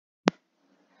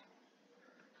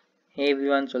Hey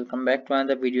everyone, so welcome back to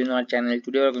another video in our channel.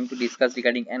 Today we are going to discuss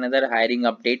regarding another hiring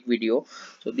update video.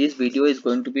 So this video is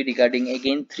going to be regarding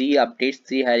again three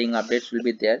hiring updates will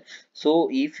be there. So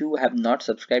if you have not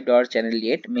subscribed to our channel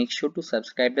yet, make sure to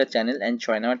subscribe the channel and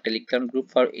join our Telegram group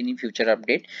for any future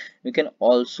update. You can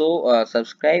also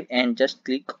subscribe and just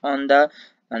click on the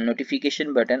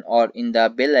notification button or in the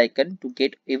bell icon to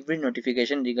get every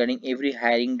notification regarding every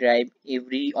hiring drive,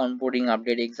 every onboarding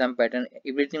update, exam pattern,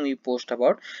 everything we post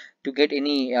about. To get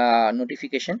any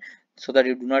notification so that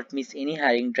you do not miss any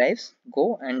hiring drives,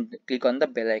 go and click on the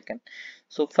bell icon.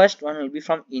 So first one will be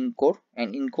from Incore,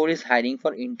 and Incore is hiring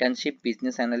for internship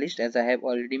business analyst. As I have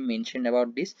already mentioned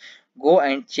about this, go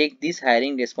and check these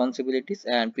hiring responsibilities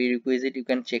and prerequisite. You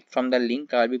can check from the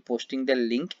link. I'll be posting the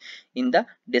link in the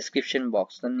description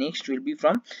box. The next will be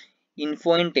from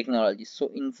INFOANE Technologies.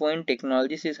 So INFOANE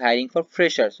Technologies is hiring for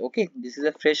freshers. Okay, this is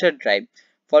a fresher drive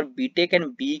for BTech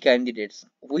and BE candidates.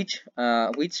 Which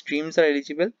streams are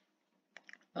eligible?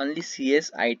 Only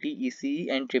CS, IT, ECE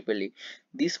and EEE.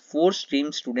 These four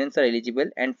stream students are eligible,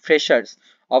 and freshers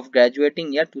of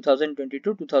graduating year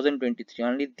 2022-2023.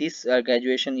 Only this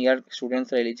graduation year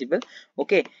students are eligible.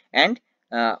 Okay, and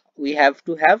we have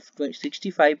to have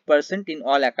 65% in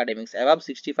all academics, above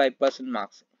 65%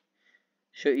 marks.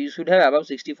 So you should have above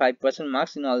 65%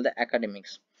 marks in all the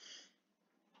academics.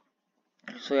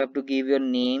 So you have to give your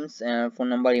names, phone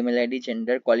number, email ID,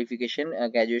 gender, qualification,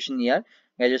 graduation year,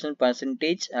 graduation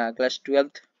percentage, class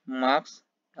 12th marks,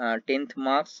 10th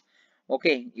marks.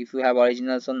 Okay, if you have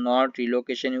originals or not,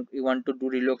 relocation, you want to do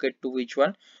relocate to which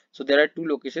one. So there are two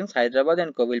locations, Hyderabad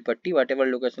and Kovilpatti. Whatever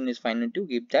location is fine to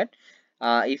give that.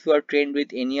 If you are trained with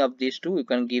any of these two, you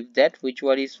can give that. Which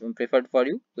one is preferred for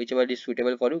you, whichever is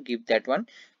suitable for you, give that one.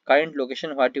 Current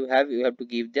location, what you have to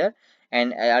give there.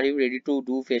 And are you ready to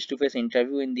do face-to-face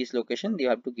interview in this location, you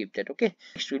have to give that. Okay,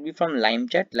 next will be from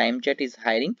Limechat is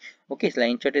hiring. Okay, so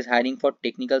Limechat is hiring for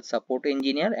technical support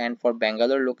engineer and for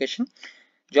Bangalore location.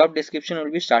 Job description will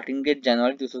be starting date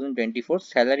January 2024.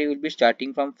 Salary will be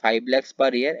starting from 5 lakhs per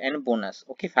year and bonus.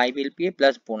 Okay, 5 LPA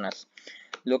plus bonus.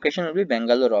 Location will be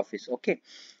Bangalore office. Okay,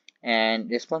 and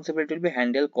responsibility will be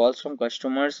handle calls from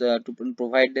customers to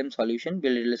provide them solution,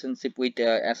 build relationship with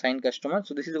assigned customers.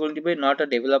 So this is going to be not a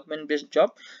development based job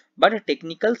but a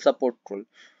technical support role.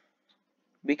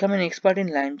 Become an expert in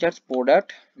Limechat's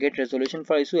product, get resolution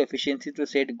for issue, efficiency to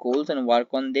set goals and work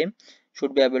on them,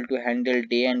 should be able to handle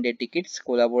day and day tickets,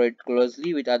 collaborate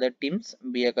closely with other teams,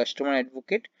 be a customer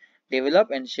advocate,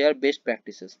 develop and share best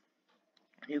practices.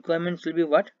 Requirements will be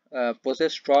what?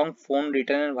 Possess strong phone,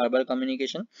 written and verbal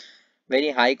communication, very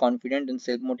high confident and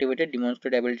self-motivated,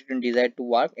 demonstrate ability and desire to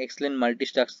work, excellent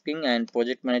multitasking and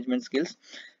project management skills,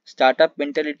 startup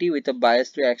mentality with a bias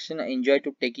to action, enjoy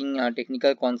to taking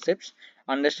technical concepts,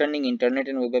 understanding internet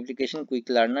and web application, quick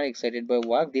learner, excited by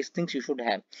work. These things you should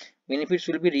have. Benefits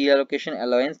will be reallocation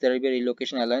allowance. There will be a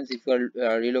relocation allowance. If you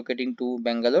are relocating to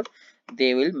Bangalore,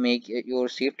 they will make your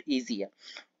shift easier.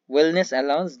 Wellness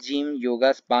allowance, gym,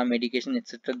 yoga, spa, medication,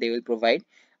 etc. they will provide.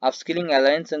 Upskilling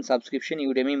allowance and subscription,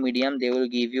 Udemy Medium, they will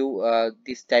give you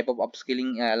this type of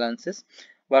upskilling allowances.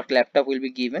 Work laptop will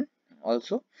be given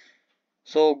also.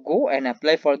 So go and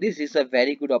apply for this. This is a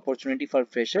very good opportunity for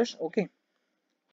freshers. Okay,